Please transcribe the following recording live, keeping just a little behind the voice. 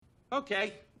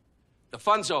Okay, the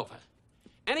fun's over.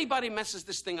 Anybody messes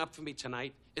this thing up for me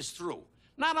tonight is through.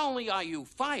 Not only are you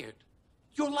fired,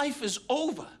 your life is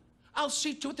over. I'll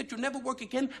see to it that you never work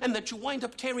again and that you wind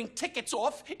up tearing tickets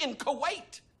off in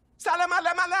Kuwait. Salam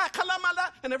ala mala, kalam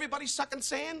ala, and everybody sucking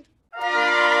sand.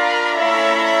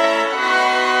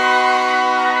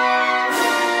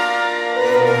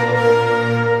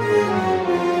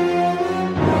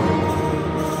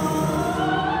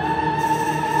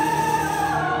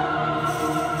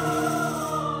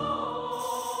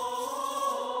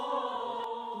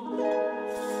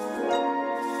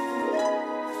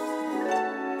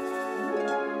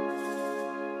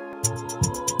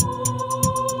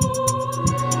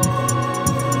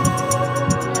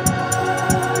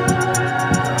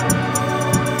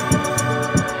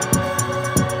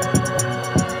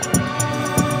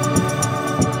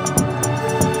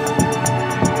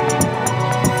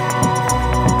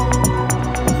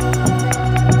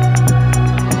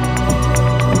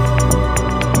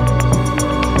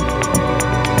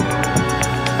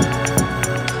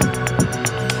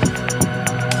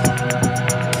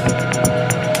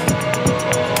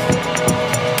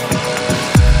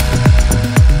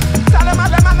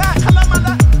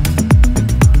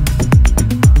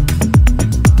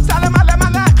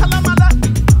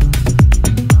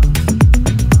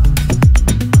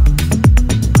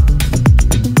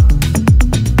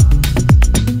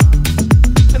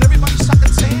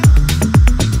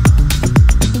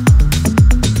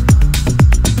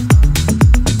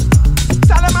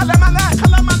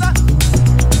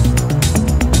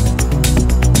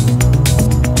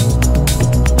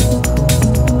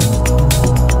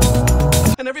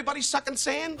 Sucking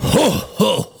sand? Ho,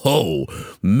 ho, ho.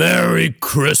 Merry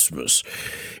Christmas.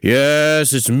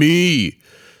 Yes, it's me,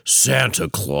 Santa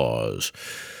Claus.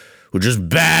 Which is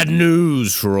bad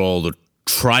news for all the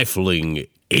trifling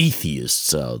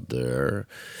atheists out there.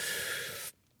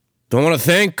 I want to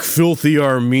thank Filthy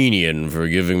Armenian for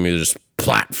giving me this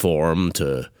platform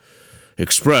to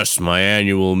express my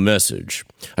annual message.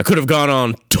 I could have gone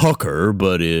on Tucker,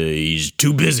 but he's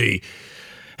too busy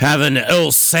having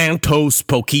El Santos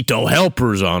Poquito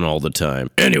helpers on all the time.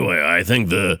 Anyway, I think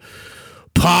the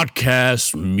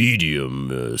podcast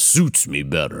medium suits me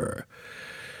better.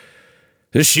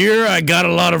 This year, I got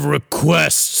a lot of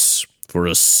requests for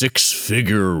a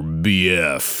 6-figure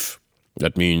BF.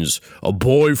 That means a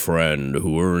boyfriend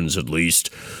who earns at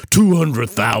least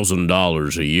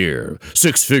 $200,000 a year.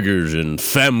 6 figures in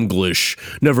Femglish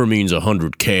never means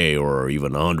 $100K or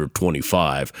even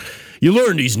 $125. You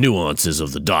learn these nuances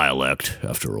of the dialect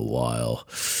after a while.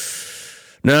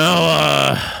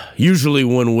 Now, usually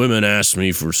when women ask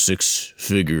me for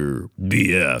 6-figure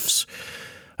BFs,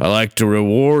 I like to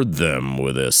reward them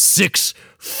with a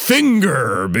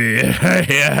 6-finger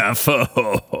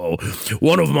BF.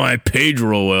 One of my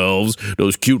Pedro elves,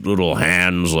 those cute little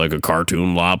hands like a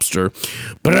cartoon lobster.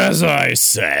 But as I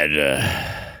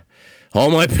said, all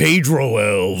my Pedro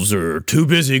elves are too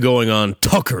busy going on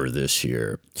Tucker this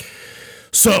year.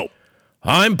 So,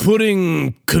 I'm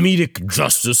putting comedic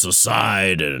justice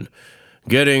aside and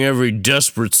getting every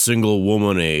desperate single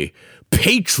woman a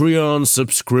Patreon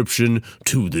subscription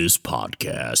to this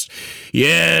podcast.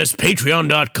 Yes,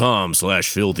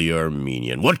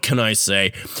 patreon.com/filthyarmenian. What can I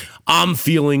say? I'm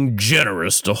feeling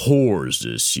generous to whores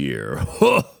this year.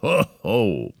 Ho, ho,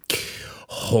 ho.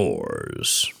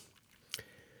 Whores.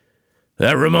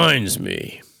 That reminds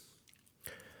me.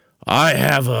 I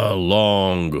have a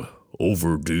long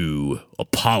overdue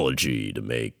apology to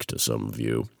make to some of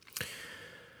you.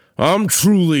 I'm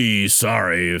truly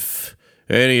sorry if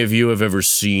any of you have ever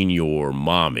seen your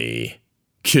mommy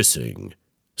kissing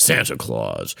Santa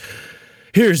Claus.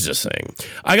 Here's the thing.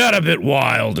 I got a bit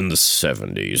wild in the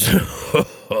 70s.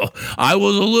 I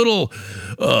was a little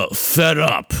fed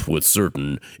up with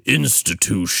certain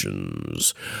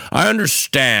institutions. I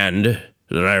understand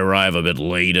that I arrive a bit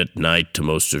late at night to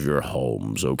most of your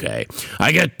homes, okay?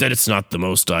 I get that it's not the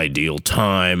most ideal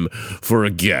time for a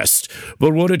guest,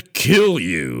 but would it kill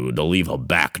you to leave a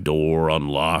back door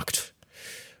unlocked?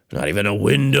 Not even a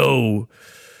window?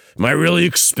 Am I really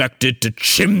expected to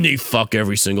chimney fuck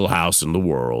every single house in the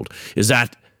world? Is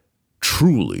that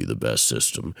truly the best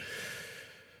system?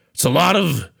 It's a lot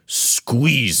of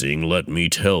squeezing, let me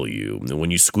tell you. And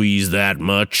when you squeeze that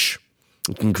much,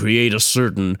 it can create a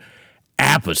certain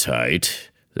appetite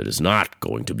that is not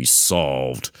going to be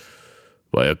solved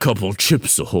by a couple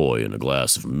Chips Ahoy and a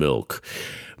glass of milk.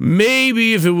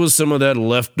 Maybe if it was some of that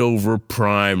leftover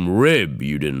prime rib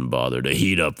you didn't bother to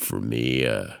heat up for me,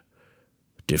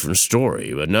 different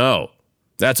story. But no,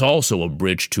 that's also a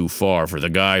bridge too far for the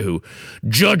guy who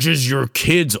judges your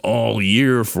kids all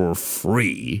year for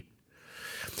free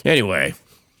Anyway,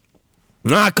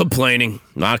 not complaining.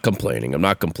 I'm not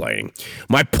complaining.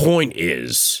 My point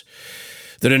is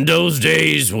that in those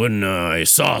days when I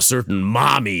saw a certain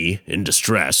mommy in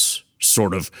distress,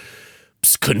 sort of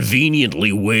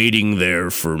conveniently waiting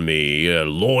there for me,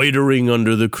 loitering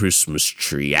under the Christmas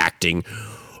tree, acting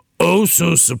oh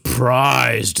so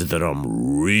surprised that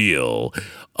I'm real.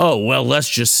 Oh, well, let's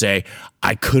just say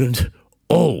I couldn't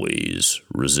always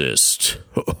resist.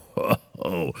 But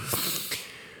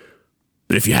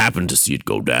if you happen to see it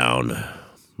go down,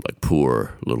 like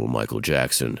poor little Michael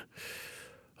Jackson,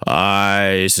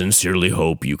 I sincerely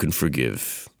hope you can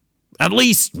forgive. At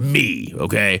least me,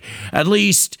 okay? At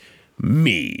least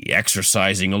me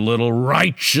exercising a little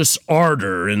righteous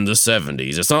ardor in the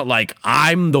 70s. It's not like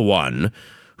I'm the one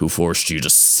who forced you to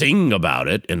sing about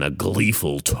it in a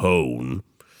gleeful tone.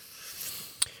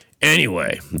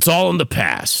 Anyway, it's all in the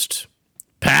past.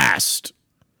 Past.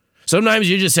 Sometimes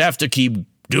you just have to keep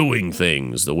doing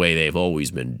things the way they've always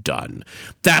been done.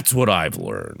 That's what I've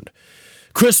learned.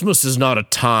 Christmas is not a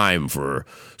time for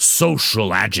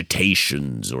social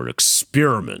agitations or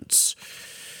experiments.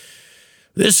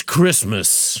 This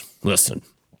Christmas, listen,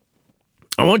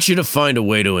 I want you to find a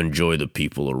way to enjoy the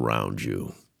people around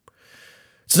you.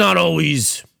 It's not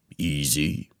always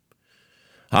easy.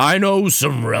 I know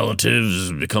some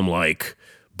relatives become like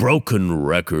broken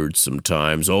records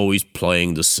sometimes, always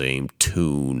playing the same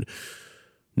tune,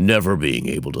 never being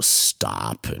able to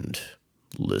stop and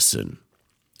listen.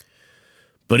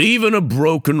 But even a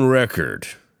broken record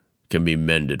can be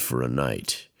mended for a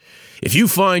night. If you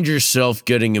find yourself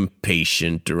getting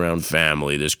impatient around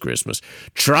family this Christmas,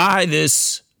 try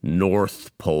this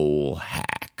North Pole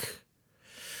hack.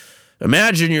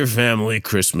 Imagine your family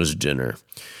Christmas dinner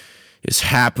is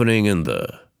happening in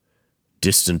the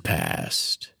distant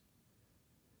past,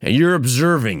 and you're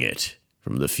observing it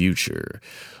from the future,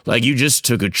 like you just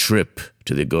took a trip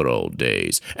to the good old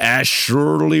days, as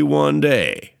surely one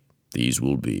day these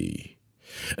will be.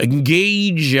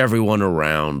 Engage everyone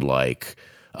around like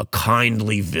a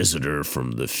kindly visitor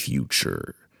from the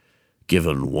future,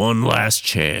 given one last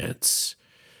chance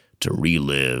to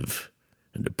relive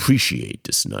and appreciate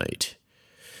this night.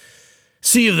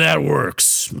 See if that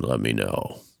works. Let me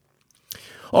know.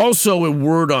 Also, a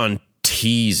word on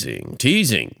teasing.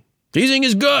 Teasing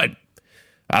is good.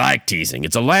 I like teasing.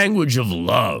 It's a language of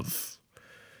love.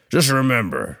 Just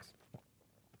remember,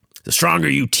 the stronger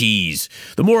you tease,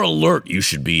 the more alert you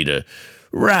should be to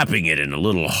wrapping it in a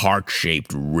little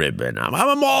heart-shaped ribbon.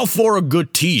 I'm all for a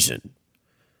good teasing,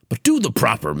 but do the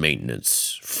proper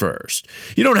maintenance first.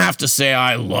 You don't have to say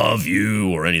I love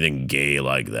you or anything gay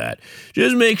like that.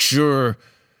 Just make sure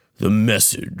the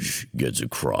message gets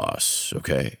across,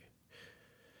 okay?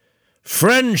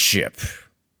 Friendship.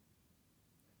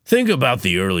 Think about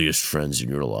the earliest friends in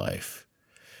your life.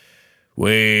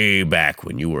 Way back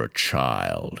when you were a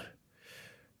child.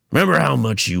 Remember how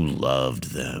much you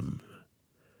loved them.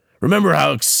 Remember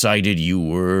how excited you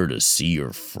were to see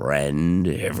your friend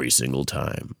every single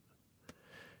time.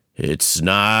 It's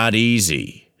not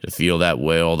easy to feel that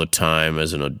way all the time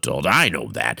as an adult. I know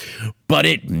that. But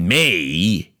it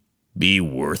may be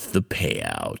worth the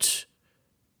payout.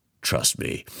 Trust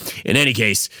me. In any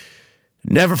case,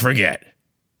 never forget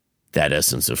that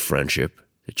essence of friendship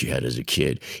that you had as a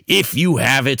kid. If you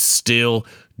have it still,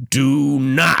 do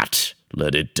not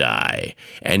let it die.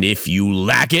 And if you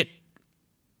lack it,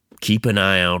 keep an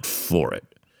eye out for it.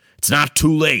 It's not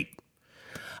too late.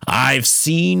 I've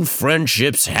seen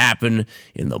friendships happen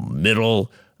in the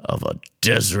middle of a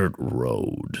desert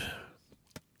road.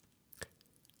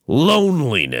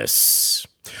 Loneliness.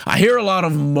 I hear a lot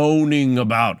of moaning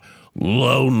about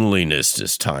loneliness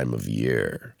this time of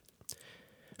year.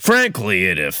 Frankly,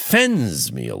 it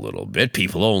offends me a little bit,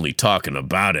 people only talking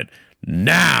about it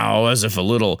now as if a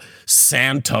little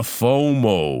Santa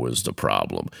FOMO is the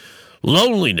problem.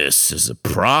 Loneliness is a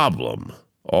problem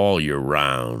all year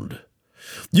round.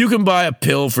 You can buy a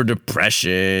pill for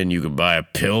depression, you can buy a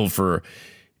pill for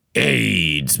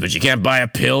AIDS, but you can't buy a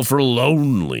pill for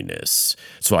loneliness.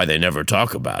 That's why they never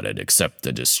talk about it, except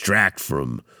to distract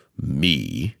from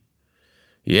me.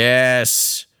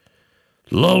 Yes,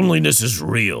 loneliness is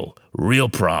real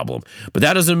problem. But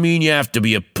that doesn't mean you have to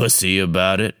be a pussy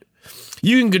about it.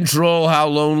 You can control how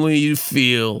lonely you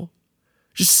feel.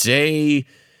 Just say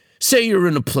you're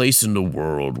in a place in the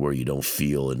world where you don't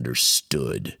feel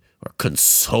understood or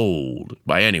consoled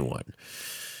by anyone.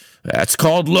 That's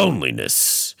called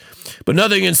loneliness. But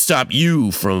nothing can stop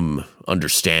you from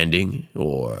understanding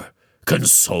or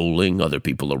consoling other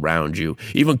people around you,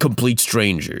 even complete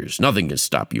strangers. Nothing can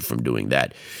stop you from doing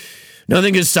that.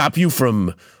 Nothing can stop you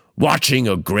from watching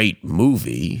a great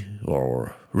movie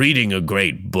or reading a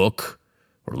great book,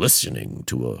 or listening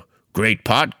to a great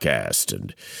podcast,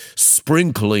 and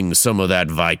sprinkling some of that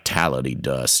vitality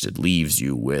dust it leaves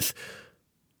you with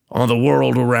on the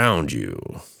world around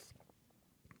you.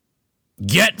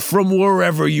 Get from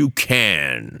wherever you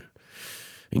can,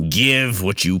 and give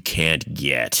what you can't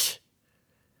get.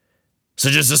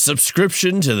 Such as a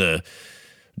subscription to the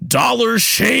Dollar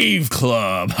Shave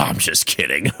Club. I'm just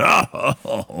kidding.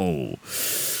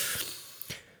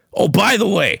 Oh, by the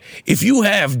way, if you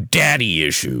have daddy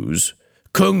issues,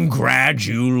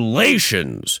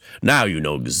 congratulations. Now you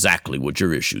know exactly what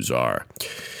your issues are.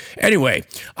 Anyway,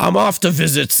 I'm off to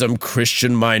visit some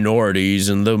Christian minorities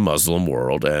in the Muslim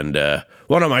world, and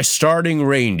one of my starting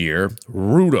reindeer,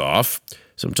 Rudolph,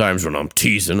 sometimes when I'm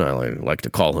teasing, I like to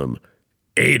call him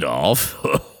Adolf.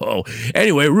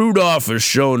 Anyway, Rudolph has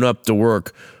shown up to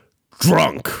work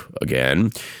drunk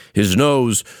again. His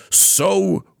nose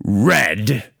so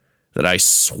red that I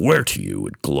swear to you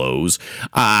it glows.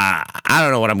 I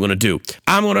don't know what I'm going to do.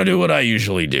 I'm going to do what I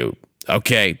usually do,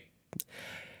 okay?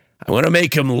 I'm going to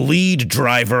make him lead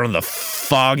driver on the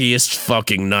foggiest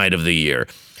fucking night of the year.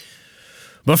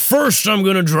 But first, I'm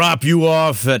going to drop you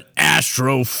off at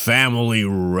Astro Family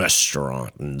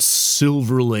Restaurant in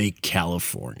Silver Lake,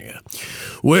 California,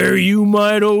 where you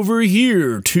might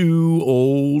overhear two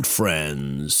old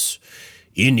friends,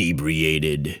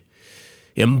 inebriated,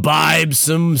 imbibe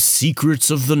some secrets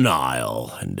of the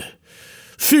Nile, and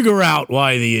figure out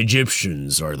why the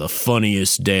Egyptians are the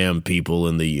funniest damn people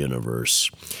in the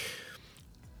universe.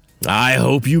 I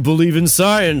hope you believe in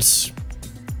science.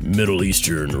 Middle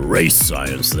Eastern race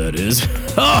science, that is.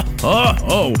 Ha, ha,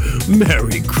 ho!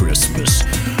 Merry Christmas!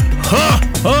 Ha,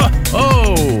 ha,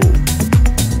 ho!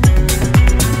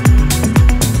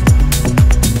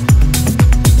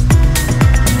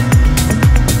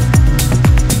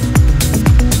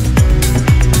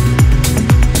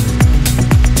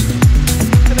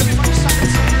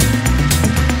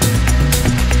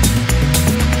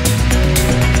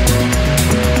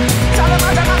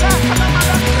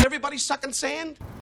 Sucking sand?